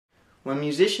When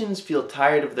musicians feel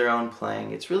tired of their own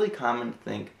playing, it's really common to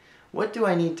think, what do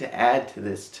I need to add to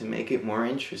this to make it more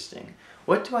interesting?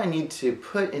 What do I need to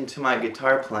put into my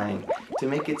guitar playing to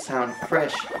make it sound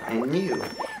fresh and new?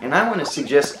 And I want to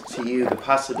suggest to you the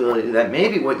possibility that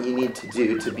maybe what you need to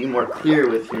do to be more clear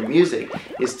with your music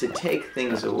is to take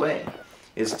things away,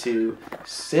 is to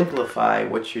simplify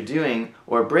what you're doing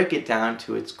or break it down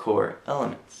to its core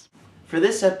elements. For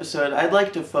this episode, I'd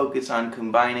like to focus on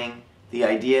combining the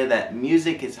idea that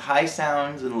music is high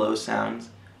sounds and low sounds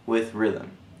with rhythm.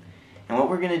 And what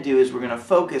we're going to do is we're going to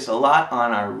focus a lot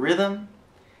on our rhythm,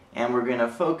 and we're going to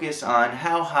focus on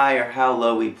how high or how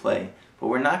low we play. But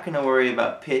we're not going to worry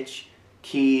about pitch,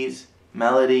 keys,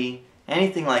 melody,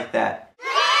 anything like that.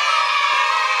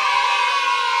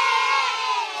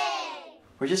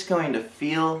 We're just going to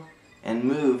feel and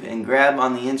move and grab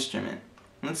on the instrument.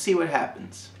 Let's see what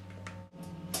happens.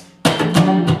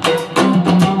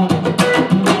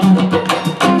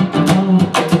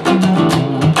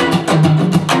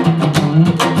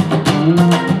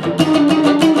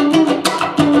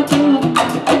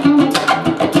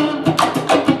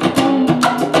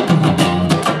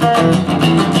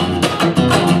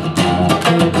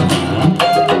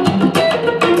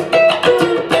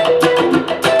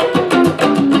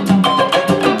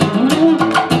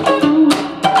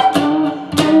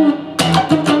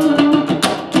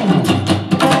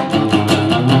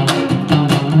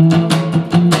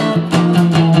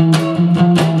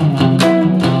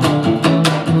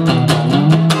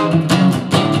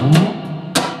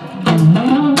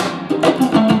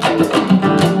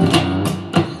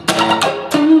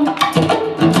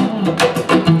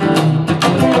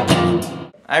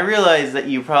 I realize that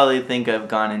you probably think I've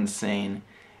gone insane,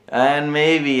 and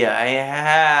maybe I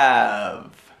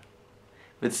have.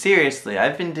 But seriously,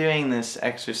 I've been doing this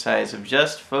exercise of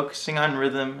just focusing on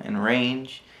rhythm and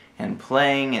range and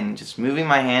playing and just moving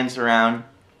my hands around,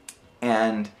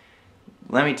 and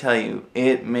let me tell you,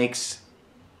 it makes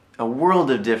a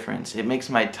world of difference. It makes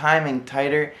my timing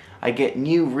tighter. I get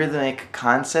new rhythmic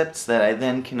concepts that I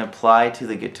then can apply to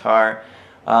the guitar.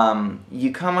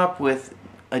 You come up with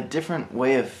a different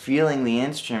way of feeling the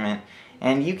instrument,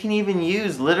 and you can even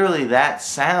use literally that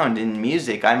sound in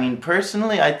music. I mean,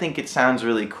 personally, I think it sounds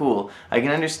really cool. I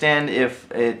can understand if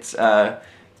it's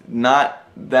not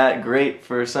that great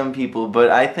for some people, but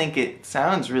I think it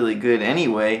sounds really good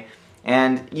anyway.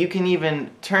 And you can even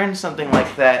turn something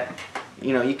like that,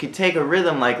 you know, you could take a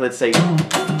rhythm like, let's say,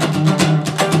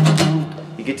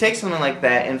 you could take something like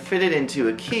that and fit it into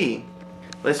a key.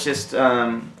 Let's just,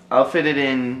 I'll fit it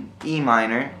in E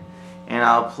minor, and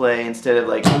I'll play, instead of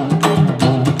like,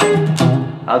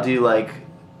 I'll do like,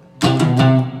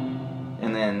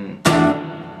 and then,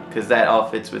 because that all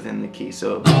fits within the key,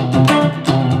 so.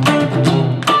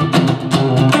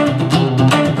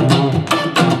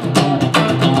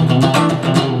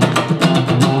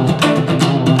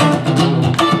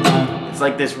 It's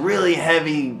like this really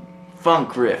heavy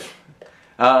funk riff,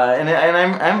 and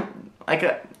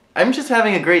I'm just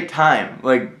having a great time.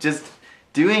 Like, just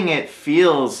doing it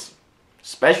feels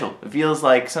special. It feels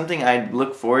like something I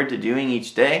look forward to doing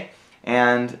each day,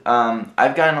 and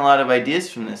I've gotten a lot of ideas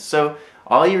from this. So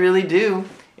all you really do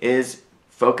is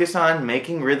focus on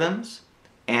making rhythms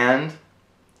and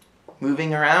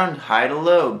moving around high to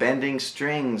low, bending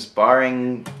strings,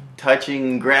 barring,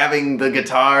 touching, grabbing the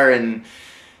guitar, and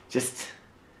just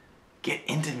get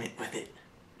intimate with it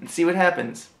and see what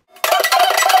happens.